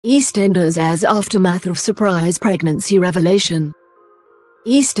EastEnders airs aftermath of surprise pregnancy revelation.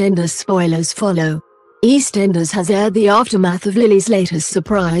 EastEnders spoilers follow. EastEnders has aired the aftermath of Lily Slater's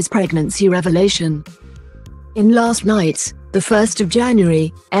surprise pregnancy revelation. In last night's, the 1st of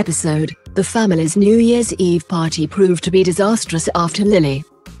January, episode, the family's New Year's Eve party proved to be disastrous after Lily,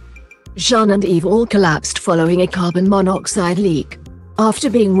 Jean and Eve all collapsed following a carbon monoxide leak. After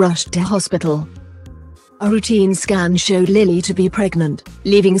being rushed to hospital, a routine scan showed Lily to be pregnant,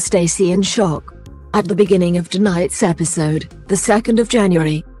 leaving Stacy in shock. At the beginning of tonight's episode, the 2nd of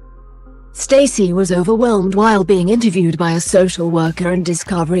January, Stacy was overwhelmed while being interviewed by a social worker and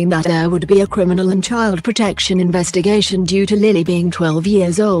discovering that there would be a criminal and child protection investigation due to Lily being 12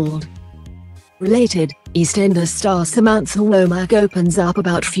 years old. Related, EastEnders star Samantha Womack opens up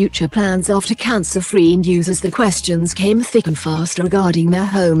about future plans after cancer-free news as the questions came thick and fast regarding their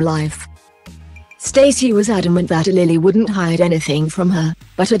home life. Stacy was adamant that Lily wouldn't hide anything from her,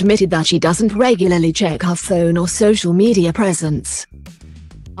 but admitted that she doesn't regularly check her phone or social media presence.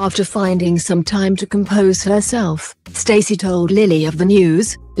 After finding some time to compose herself, Stacy told Lily of the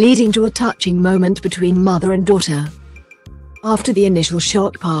news, leading to a touching moment between mother and daughter. After the initial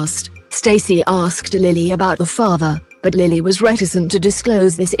shock passed, Stacy asked Lily about the father, but Lily was reticent to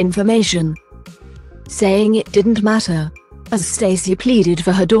disclose this information, saying it didn't matter, as Stacy pleaded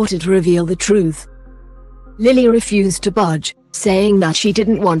for her daughter to reveal the truth. Lily refused to budge, saying that she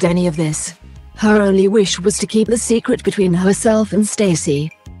didn't want any of this. Her only wish was to keep the secret between herself and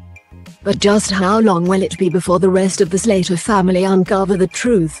Stacy. But just how long will it be before the rest of the Slater family uncover the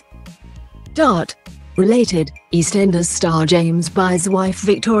truth? Related, EastEnders star James buys wife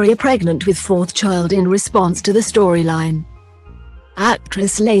Victoria pregnant with 4th child in response to the storyline.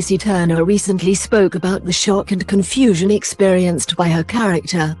 Actress Lacey Turner recently spoke about the shock and confusion experienced by her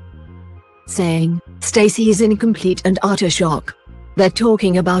character, saying, "Stacy is in complete and utter shock. They're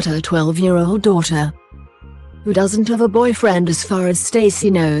talking about her 12-year-old daughter, who doesn't have a boyfriend as far as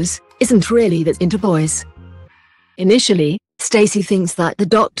Stacy knows, isn't really that into boys." Initially, Stacy thinks that the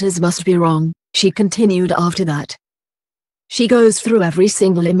doctors must be wrong, she continued after that. She goes through every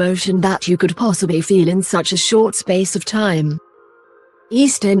single emotion that you could possibly feel in such a short space of time.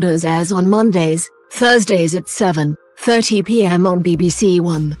 EastEnders airs on Mondays, Thursdays at 7:30 p.m. on BBC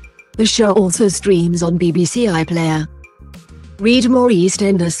One. The show also streams on BBC iPlayer. Read more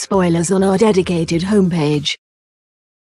EastEnders spoilers on our dedicated homepage.